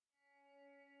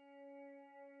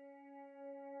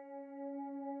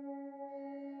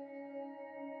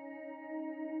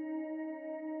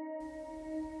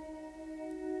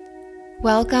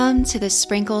Welcome to the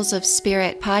Sprinkles of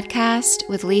Spirit podcast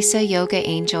with Lisa Yoga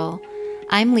Angel.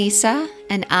 I'm Lisa,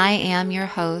 and I am your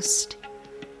host.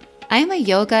 I am a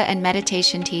yoga and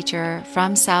meditation teacher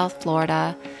from South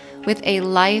Florida with a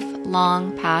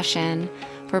lifelong passion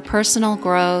for personal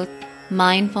growth,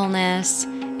 mindfulness,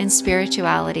 and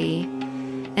spirituality.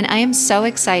 And I am so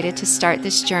excited to start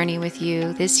this journey with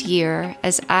you this year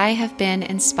as I have been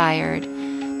inspired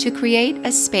to create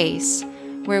a space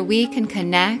where we can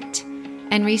connect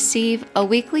and receive a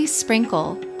weekly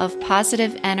sprinkle of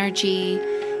positive energy,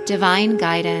 divine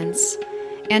guidance,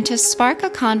 and to spark a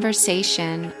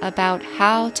conversation about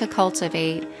how to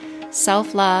cultivate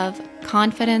self-love,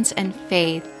 confidence, and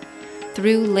faith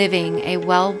through living a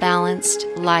well-balanced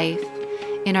life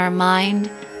in our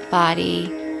mind, body,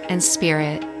 and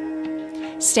spirit.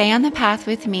 Stay on the path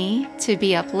with me to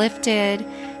be uplifted,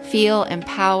 feel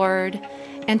empowered,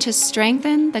 and to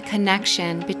strengthen the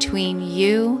connection between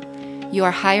you,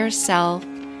 your higher self,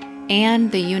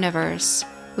 and the universe,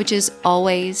 which is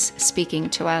always speaking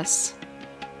to us.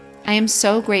 I am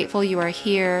so grateful you are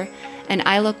here, and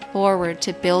I look forward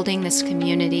to building this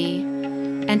community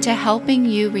and to helping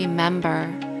you remember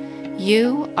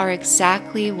you are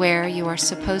exactly where you are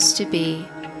supposed to be,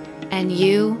 and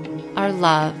you are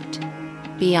loved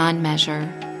beyond measure.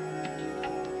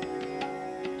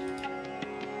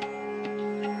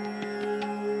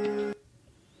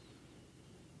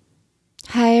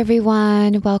 Hi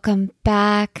everyone, welcome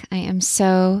back. I am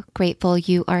so grateful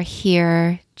you are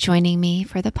here joining me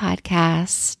for the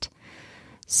podcast.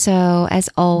 So as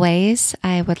always,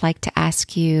 I would like to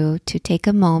ask you to take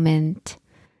a moment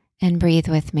and breathe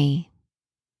with me.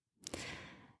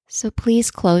 So please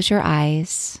close your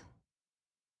eyes.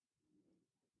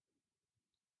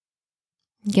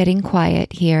 Getting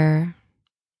quiet here,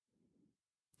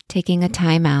 taking a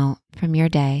time out from your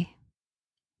day.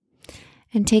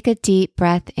 And take a deep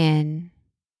breath in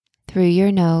through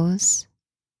your nose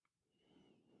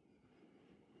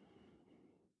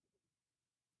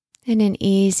and an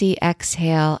easy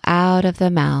exhale out of the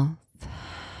mouth.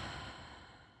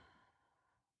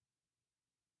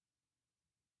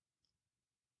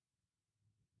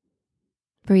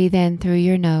 Breathe in through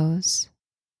your nose.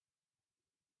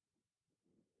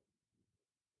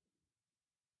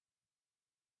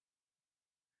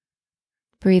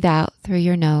 Breathe out through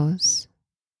your nose.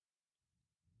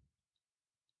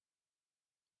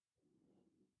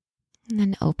 And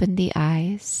then open the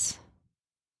eyes.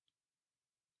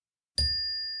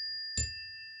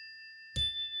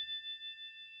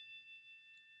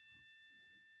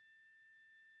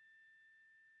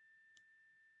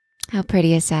 How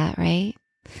pretty is that, right?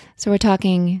 So we're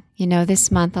talking, this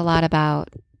month a lot about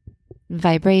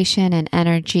vibration and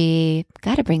energy.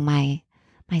 Got to bring my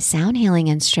sound healing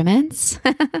instruments.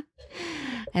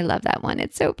 I love that one.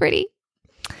 It's so pretty.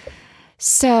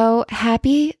 So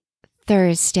happy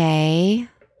Thursday.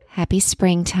 Happy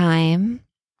springtime.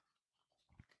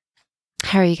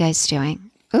 How are you guys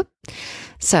doing?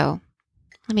 So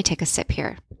let me take a sip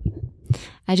here.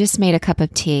 I just made a cup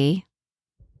of tea.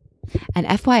 And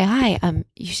FYI,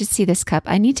 you should see this cup.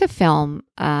 I need to film.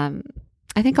 I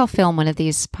think I'll film one of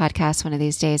these podcasts one of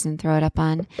these days and throw it up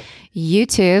on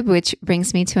YouTube, which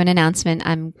brings me to an announcement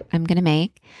I'm going to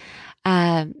make.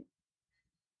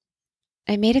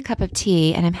 I made a cup of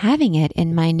tea and I'm having it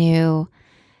in my new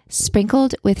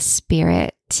Sprinkled with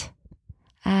Spirit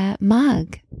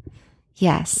mug.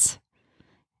 Yes.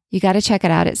 You got to check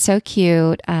it out. It's so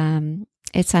cute.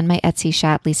 It's on my Etsy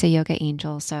shop, Lisa Yoga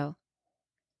Angel. So,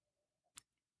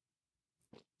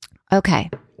 okay.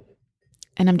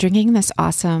 And I'm drinking this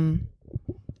awesome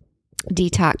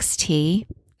detox tea.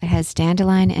 It has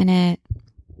dandelion in it.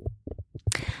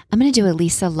 I'm going to do a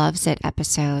Lisa Loves It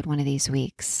episode one of these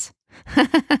weeks.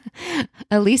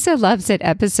 A Lisa Loves It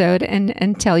episode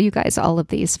and tell you guys all of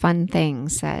these fun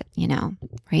things that,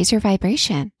 raise your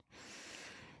vibration.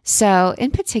 So in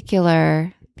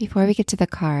particular, before we get to the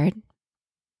card,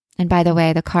 and by the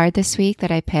way, the card this week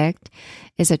that I picked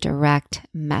is a direct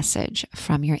message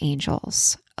from your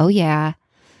angels. Oh yeah,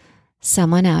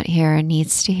 someone out here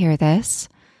needs to hear this,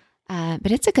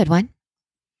 but it's a good one.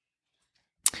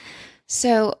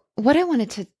 So what I wanted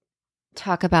to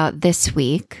talk about this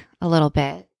week a little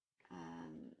bit,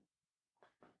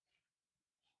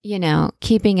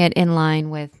 keeping it in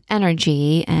line with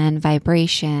energy and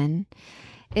vibration,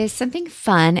 is something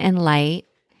fun and light,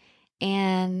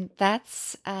 and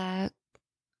that's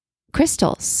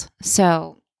crystals.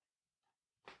 So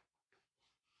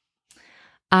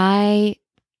I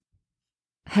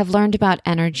have learned about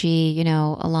energy,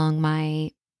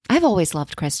 I've always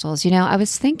loved crystals. I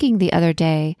was thinking the other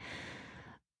day,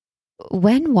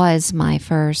 when was my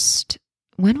first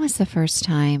when was the first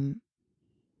time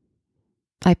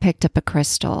I picked up a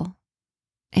crystal?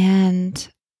 And,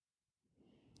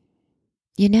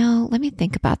 let me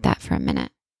think about that for a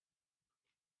minute.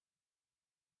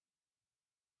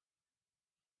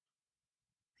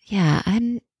 Yeah,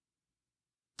 I'm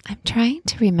trying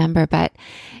to remember, but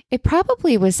it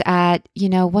probably was at,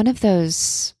 one of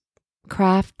those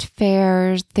craft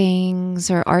fair things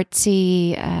or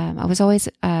artsy. I was always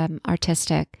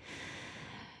artistic.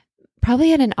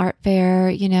 Probably at an art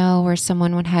fair, where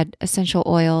someone would had essential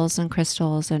oils and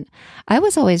crystals. And I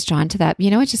was always drawn to that.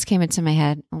 It just came into my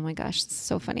head. Oh my gosh, it's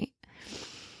so funny.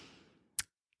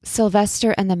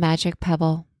 Sylvester and the Magic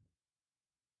Pebble.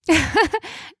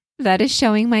 That is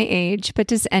showing my age, but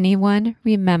does anyone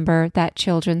remember that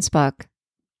children's book?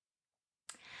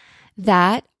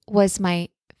 That was my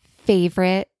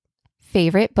favorite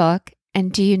book.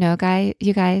 And do you know,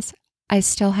 you guys, I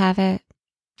still have it.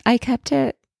 I kept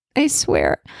it. I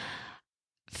swear.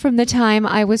 From the time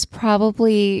I was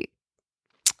probably,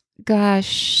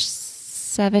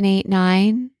 7, 8,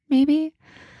 9, maybe.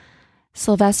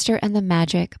 Sylvester and the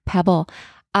Magic Pebble.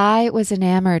 I was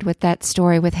enamored with that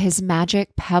story, with his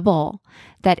magic pebble,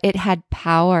 that it had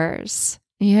powers.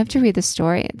 You have to read the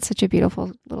story. It's such a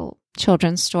beautiful little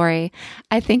children's story.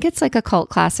 I think it's like a cult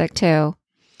classic too.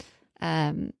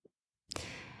 And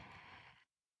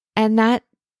that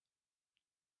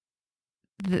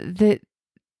the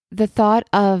thought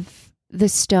of the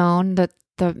stone, the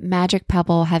magic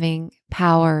pebble having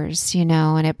powers,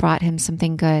 and it brought him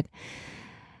something good.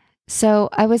 So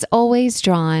I was always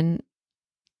drawn,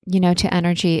 to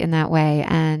energy in that way.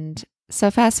 And so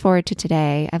fast forward to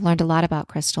today, I've learned a lot about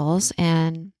crystals,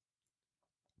 and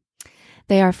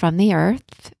they are from the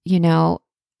earth.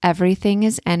 Everything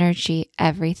is energy.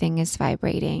 Everything is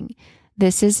vibrating.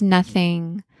 This is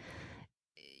nothing,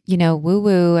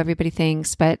 woo-woo, everybody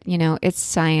thinks, but, it's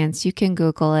science. You can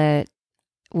Google it.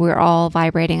 We're all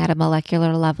vibrating at a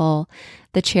molecular level.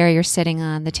 The chair you're sitting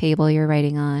on, the table you're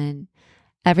writing on,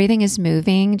 everything is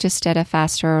moving just at a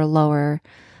faster or lower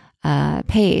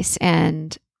pace.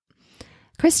 And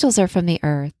crystals are from the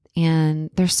earth, and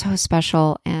they're so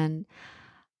special. And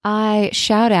I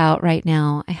shout out right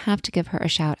now, I have to give her a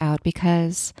shout out,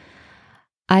 because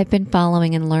I've been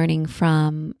following and learning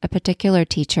from a particular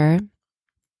teacher,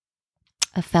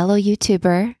 a fellow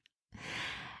YouTuber,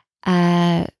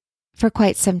 for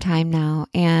quite some time now.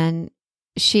 And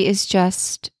she is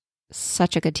just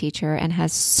such a good teacher and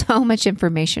has so much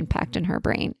information packed in her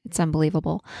brain. It's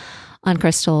unbelievable, on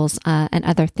crystals and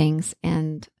other things.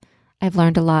 And I've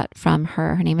learned a lot from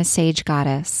her. Her name is Sage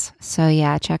Goddess. So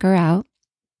yeah, check her out.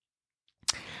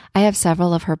 I have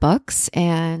several of her books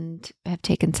and have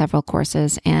taken several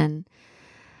courses and,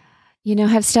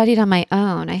 have studied on my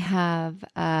own. I have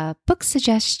a book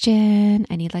suggestion.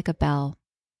 I need like a bell.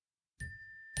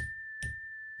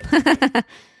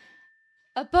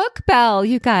 A book bell,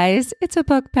 you guys. It's a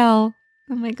book bell.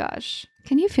 Oh my gosh.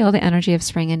 Can you feel the energy of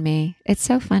spring in me? It's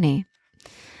so funny.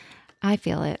 I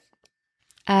feel it.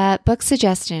 Book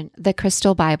suggestion, The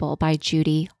Crystal Bible by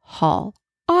Judy Hall.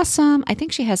 Awesome. I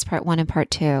think she has part 1 and part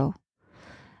 2.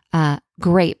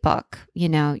 Great book.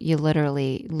 You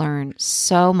literally learn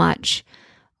so much,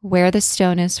 where the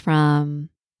stone is from,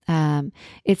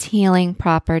 its healing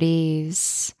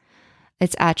properties,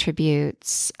 its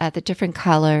attributes, the different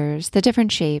colors, the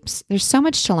different shapes. There's so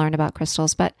much to learn about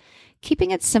crystals, but keeping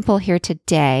it simple here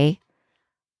today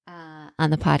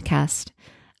on the podcast,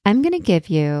 I'm going to give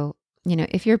you,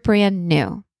 if you're brand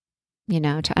new,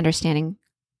 to understanding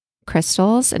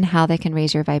crystals and how they can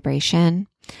raise your vibration,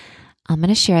 I'm going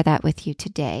to share that with you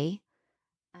today.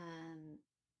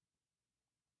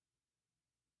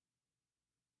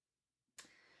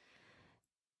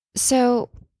 So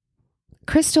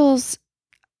crystals,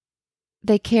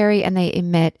 they carry and they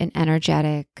emit an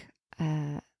energetic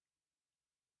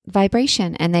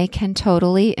vibration, and they can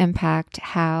totally impact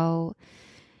how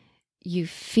you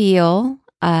feel,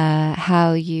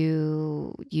 how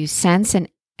you sense and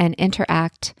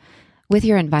interact with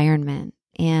your environment.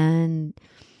 And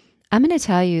I'm going to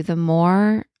tell you,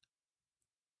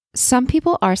 some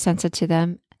people are sensitive to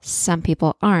them, some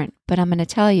people aren't. But I'm going to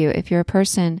tell you, if you're a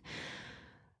person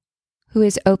who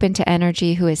is open to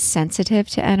energy, who is sensitive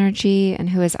to energy, and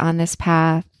who is on this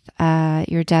path,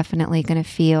 you're definitely going to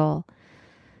feel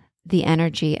the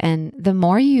energy. And the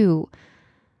more you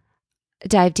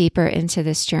dive deeper into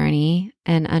this journey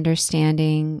and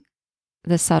understanding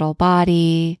the subtle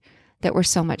body, that we're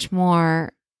so much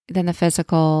more than the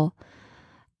physical,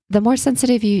 the more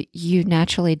sensitive you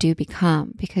naturally do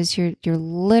become, because you're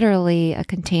literally a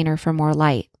container for more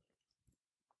light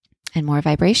and more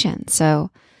vibration.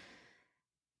 So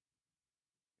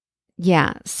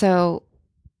yeah, so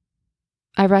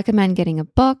I recommend getting a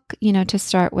book, to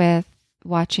start with,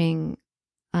 watching.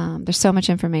 There's so much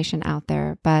information out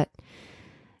there, but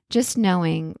just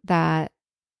knowing that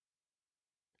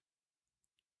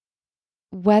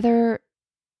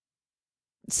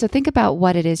so think about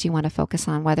what it is you want to focus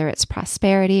on, whether it's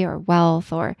prosperity or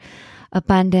wealth or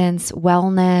abundance,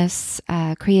 wellness,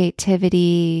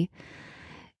 creativity,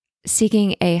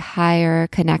 seeking a higher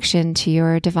connection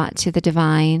to the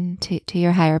divine, to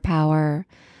your higher power.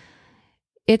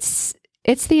 It's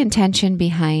the intention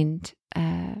behind,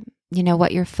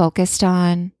 what you're focused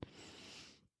on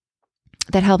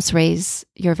that helps raise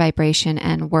your vibration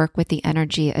and work with the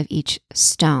energy of each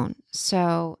stone.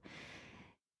 So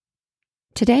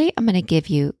today I'm going to give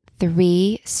you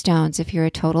 3 stones, if you're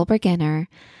a total beginner,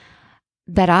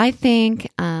 that I think,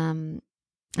 and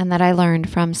that I learned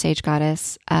from Sage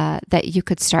Goddess, that you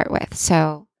could start with.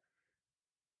 So,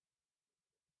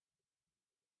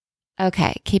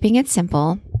 okay, keeping it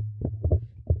simple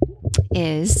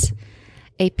is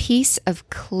a piece of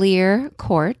clear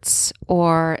quartz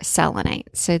or selenite.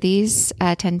 So these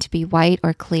tend to be white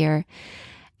or clear.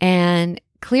 And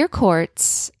clear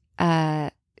quartz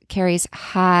carries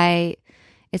high,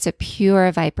 it's a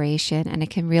pure vibration, and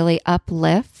it can really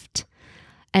uplift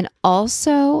and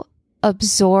also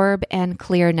absorb and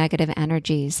clear negative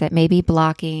energies that may be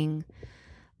blocking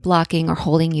or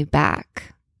holding you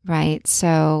back, right?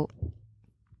 So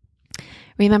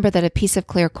remember that a piece of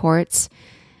clear quartz,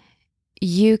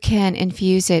 you can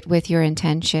infuse it with your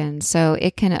intention. So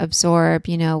it can absorb,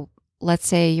 let's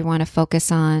say you want to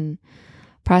focus on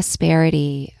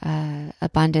prosperity,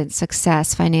 abundance,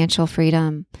 success, financial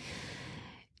freedom.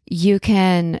 You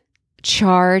can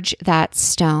charge that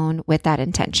stone with that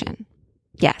intention.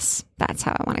 Yes, that's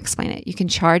how I want to explain it. You can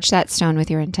charge that stone with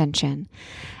your intention.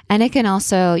 And you can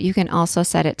also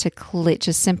set it to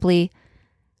just simply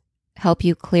help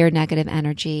you clear negative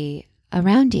energy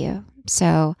around you.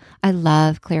 So I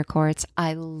love clear quartz.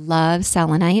 I love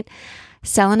selenite.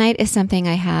 Selenite is something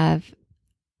I have,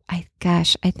 I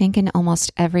think in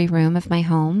almost every room of my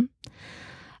home.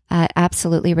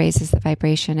 Absolutely raises the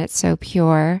vibration. It's so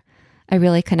pure. I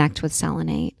really connect with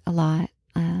selenite a lot.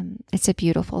 It's a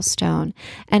beautiful stone.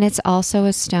 And it's also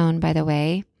a stone, by the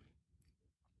way,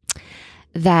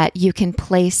 that you can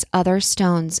place other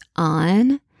stones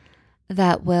on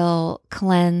that will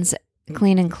clean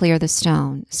and clear the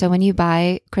stone. So when you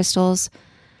buy crystals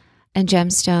and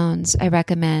gemstones, I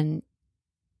recommend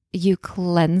you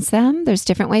cleanse them. There's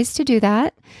different ways to do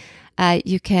that.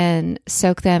 You can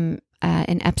soak them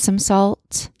in Epsom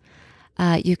salt.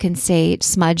 You can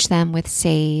smudge them with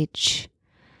sage.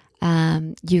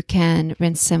 You can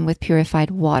rinse them with purified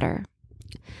water.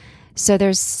 So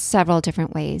there's several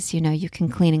different ways, you can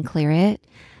clean and clear it.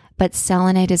 But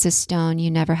selenite is a stone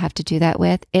you never have to do that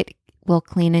with. It will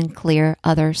clean and clear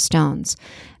other stones.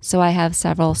 So I have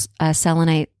several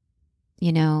selenite,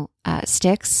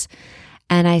 sticks,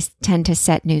 and I tend to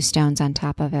set new stones on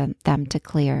top of them to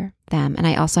clear them. And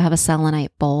I also have a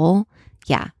selenite bowl.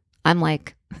 Yeah, I'm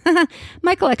like,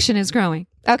 my collection is growing.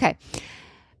 Okay.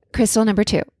 Crystal number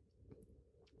 2.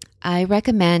 I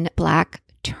recommend black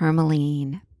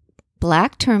tourmaline.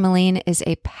 Black tourmaline is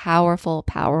a powerful,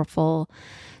 powerful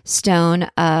stone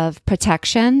of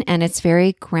protection, and it's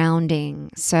very grounding.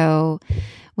 So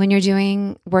when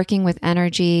you're working with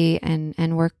energy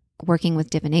and working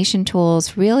with divination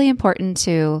tools, really important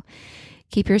to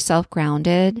keep yourself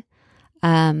grounded.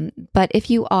 But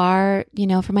if you are,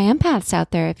 for my empaths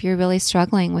out there, if you're really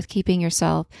struggling with keeping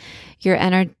yourself, your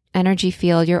energy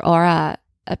field, your aura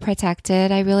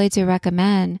protected, I really do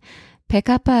recommend pick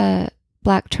up a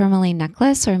black tourmaline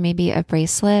necklace or maybe a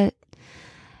bracelet.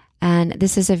 And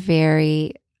this is a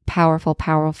very powerful,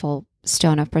 powerful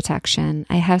stone of protection.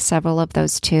 I have several of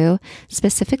those too,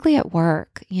 specifically at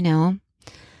work,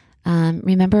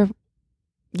 Remember,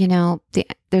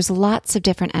 there's lots of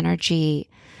different energy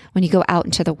when you go out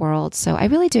into the world. So I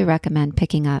really do recommend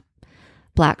picking up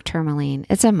black tourmaline.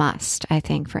 It's a must, I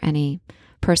think, for any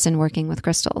person working with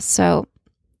crystals. So,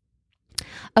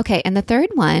 okay. And the third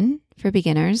one for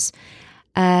beginners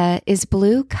is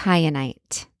blue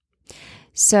kyanite.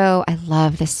 So I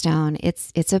love this stone.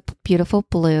 It's a beautiful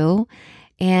blue,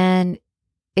 and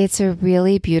it's a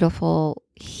really beautiful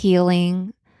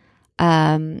healing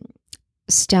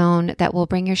stone that will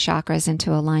bring your chakras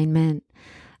into alignment.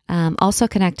 Also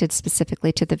connected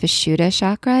specifically to the Vishuddha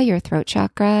chakra, your throat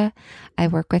chakra. I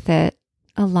work with it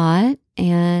a lot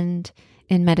and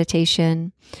in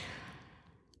meditation.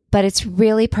 But it's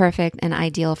really perfect and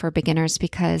ideal for beginners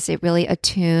because it really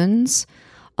attunes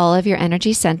all of your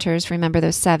energy centers. Remember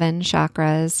those 7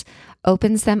 chakras,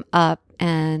 opens them up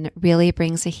and really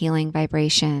brings a healing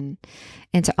vibration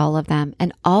into all of them.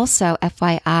 And also,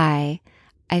 FYI,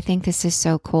 I think this is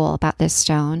so cool about this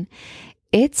stone.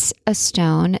 It's a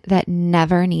stone that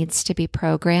never needs to be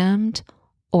programmed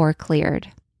or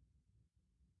cleared.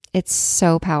 It's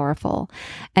so powerful.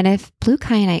 And if blue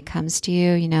kyanite comes to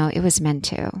you, it was meant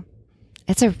to.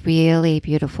 It's a really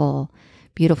beautiful,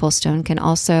 beautiful stone. Can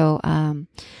also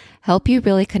help you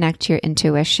really connect to your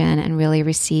intuition and really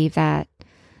receive that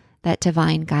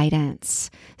divine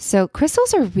guidance. So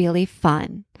crystals are really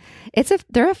fun.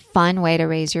 They're a fun way to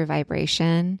raise your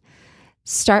vibration.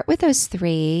 Start with those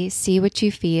 3, see what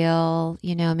you feel,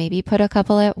 maybe put a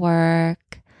couple at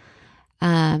work.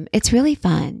 It's really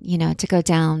fun, to go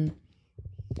down,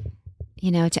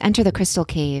 to enter the crystal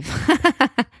cave.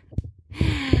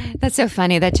 That's so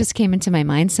funny. That just came into my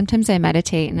mind. Sometimes I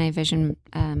meditate and I vision,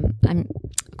 I'm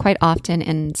quite often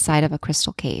inside of a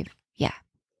crystal cave. Yeah.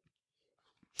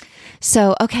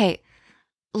 So, okay,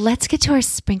 let's get to our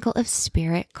Sprinkle of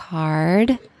Spirit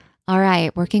card. All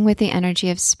right, working with the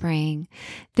energy of spring.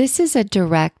 This is a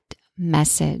direct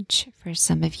message for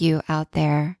some of you out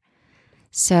there.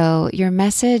 So your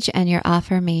message and your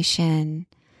affirmation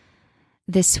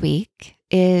this week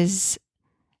is,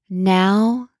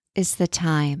 now is the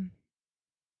time.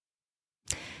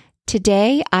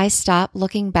 Today, I stop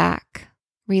looking back,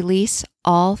 release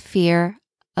all fear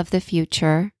of the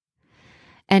future,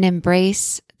 and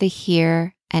embrace the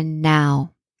here and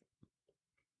now.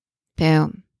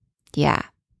 Boom. Yeah,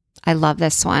 I love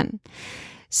this one.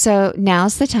 So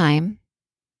now's the time.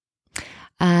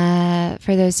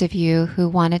 For those of you who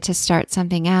wanted to start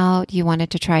something out, you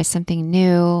wanted to try something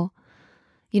new.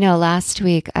 Last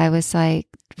week I was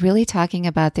really talking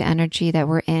about the energy that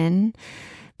we're in,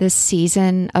 this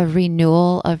season of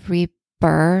renewal, of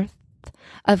rebirth,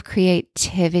 of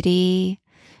creativity,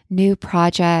 new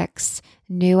projects,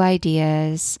 new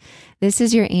ideas. This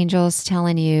is your angels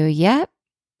telling you, yep,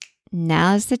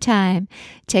 now's the time.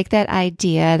 Take that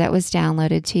idea that was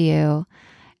downloaded to you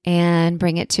and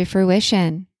bring it to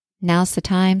fruition. Now's the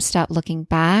time. Stop looking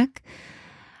back.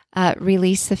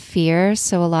 Release the fear.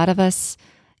 So a lot of us,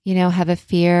 have a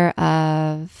fear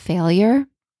of failure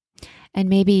and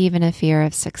maybe even a fear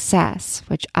of success,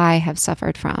 which I have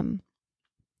suffered from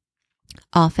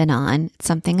off and on. It's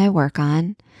something I work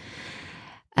on.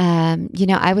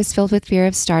 I was filled with fear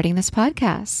of starting this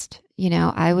podcast.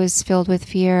 I was filled with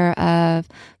fear of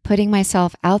putting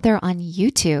myself out there on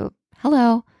YouTube.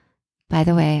 Hello. By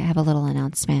the way, I have a little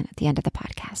announcement at the end of the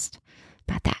podcast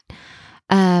about that.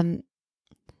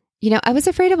 I was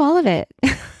afraid of all of it.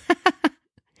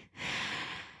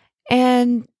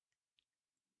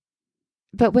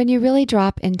 But when you really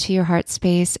drop into your heart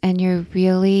space and you're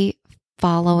really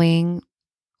following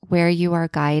where you are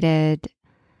guided,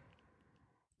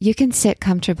 you can sit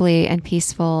comfortably and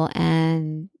peaceful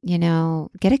and,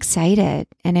 get excited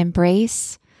and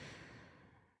embrace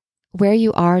where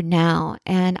you are now.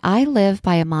 And I live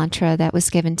by a mantra that was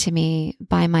given to me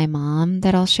by my mom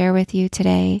that I'll share with you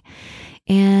today.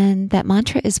 And that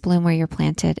mantra is bloom where you're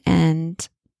planted. And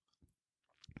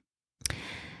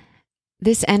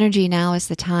this energy, now is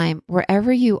the time.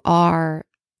 Wherever you are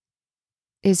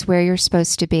is where you're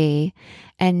supposed to be.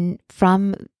 And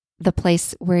from the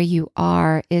place where you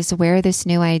are is where this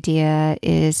new idea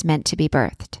is meant to be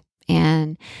birthed.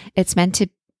 And it's meant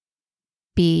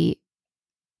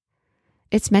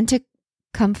to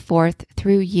come forth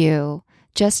through you,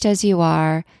 just as you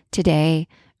are today,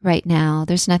 right now.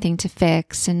 There's nothing to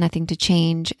fix and nothing to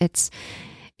change. It's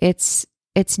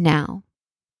now.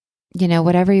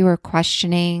 Whatever you were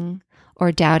questioning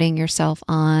or doubting yourself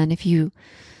on, if you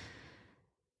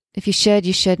should,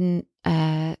 you shouldn't,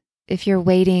 if you're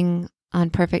waiting on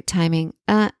perfect timing,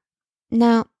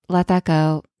 no, let that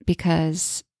go,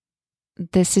 because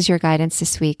this is your guidance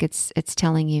this week. It's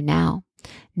telling you now.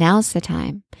 Now's the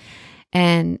time.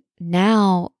 And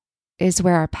now is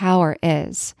where our power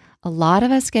is. A lot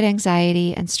of us get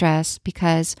anxiety and stress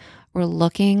because we're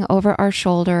looking over our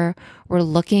shoulder. We're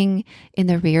looking in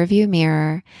the rearview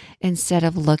mirror instead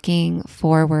of looking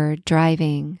forward,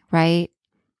 driving, right?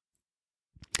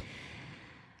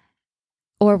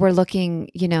 Or we're looking,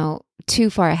 too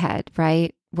far ahead,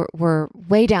 right? We're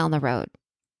way down the road.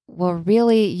 Well,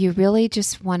 really, you really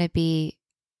just want to be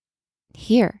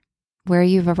here, where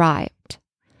you've arrived.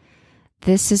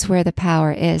 This is where the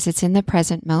power is. It's in the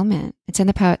present moment. It's in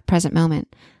the present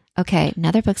moment. Okay,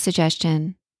 another book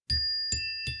suggestion.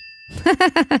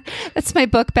 That's my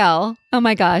book bell. Oh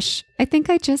my gosh. I think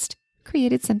I just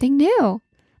created something new.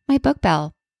 My book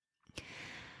bell.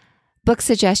 Book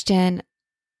suggestion,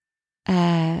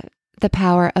 The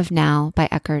Power of Now by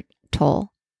Eckhart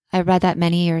Tolle. I read that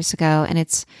many years ago, and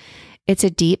it's a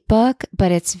deep book,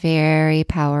 but it's very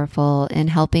powerful in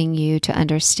helping you to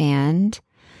understand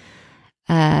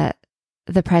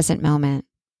the present moment,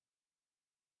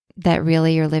 that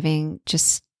really you're living,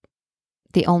 just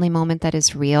the only moment that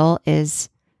is real is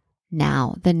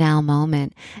now, the now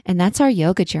moment. And that's our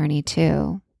yoga journey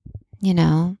too. You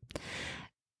know,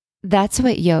 that's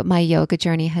what my yoga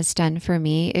journey has done for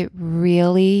me. It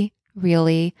really,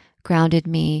 really grounded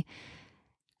me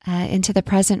into the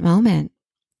present moment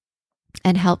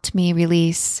and helped me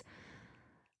release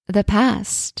the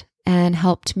past and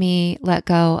helped me let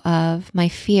go of my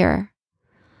fear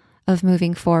of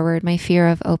moving forward, my fear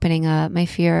of opening up, my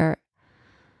fear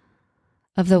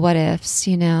of the what ifs,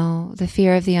 you know, the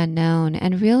fear of the unknown,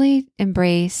 and really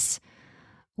embrace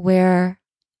where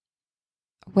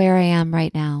I am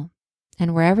right now.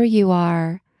 And wherever you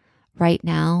are right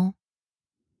now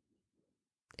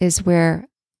is where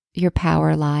your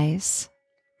power lies.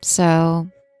 So,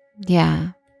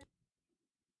 yeah.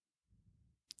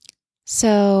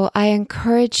 So I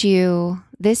encourage you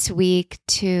this week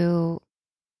to,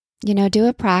 you know, do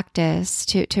a practice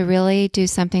to really do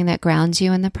something that grounds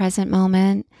you in the present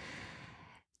moment.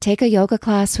 Take a yoga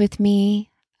class with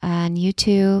me on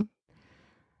YouTube.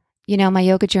 You know, my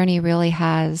yoga journey really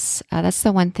has, that's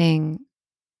the one thing,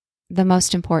 the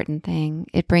most important thing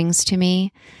it brings to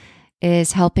me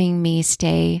is helping me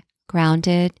stay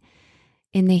grounded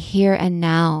in the here and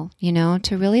now, you know,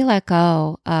 to really let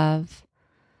go of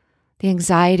the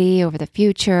anxiety over the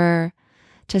future,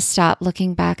 to stop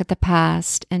looking back at the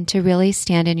past, and to really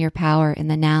stand in your power in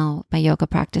the now. My yoga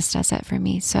practice does that for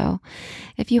me. So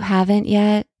if you haven't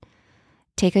yet,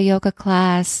 take a yoga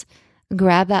class,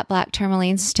 grab that black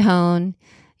tourmaline stone,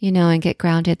 you know, and get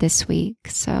grounded this week.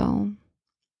 So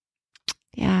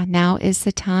yeah, now is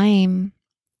the time.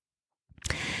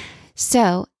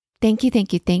 So thank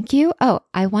you. Oh,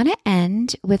 I want to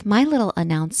end with my little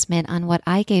announcement on what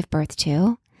I gave birth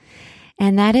to.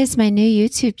 And that is my new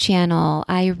YouTube channel.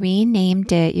 I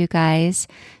renamed it, you guys,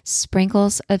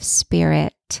 Sprinkles of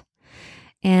Spirit.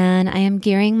 And I am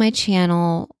gearing my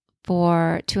channel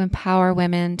to empower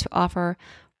women, to offer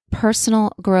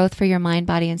personal growth for your mind,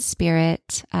 body, and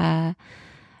spirit for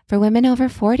women over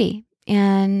 40.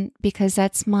 And because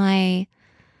that's my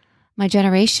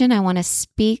generation, I want to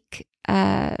speak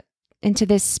into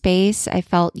this space. I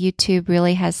felt YouTube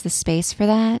really has the space for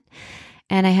that.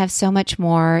 And I have so much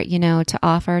more, you know, to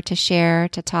offer, to share,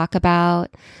 to talk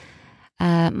about.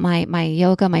 My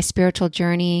yoga, my spiritual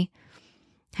journey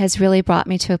has really brought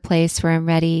me to a place where I'm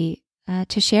ready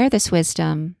to share this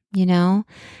wisdom, you know,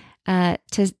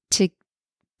 to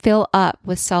fill up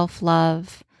with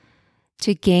self-love,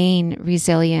 to gain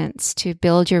resilience, to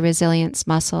build your resilience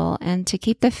muscle, and to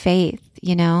keep the faith,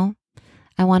 you know.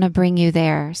 I want to bring you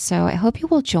there. So I hope you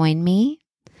will join me.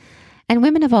 And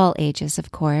women of all ages,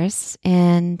 of course.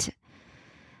 And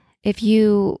if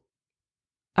you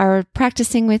are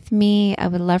practicing with me, I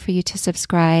would love for you to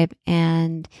subscribe.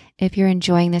 And if you're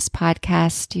enjoying this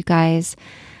podcast, you guys,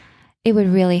 it would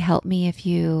really help me if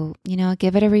you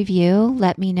give it a review.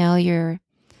 Let me know you're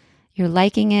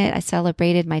liking it. I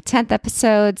celebrated my 10th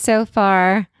episode so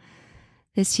far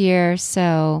this year.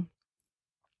 So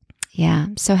yeah,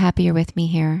 I'm so happy you're with me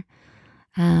here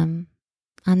on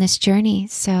this journey.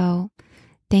 So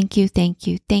thank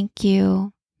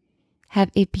you.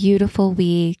 Have a beautiful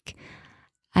week.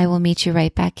 I will meet you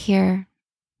right back here.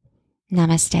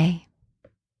 Namaste.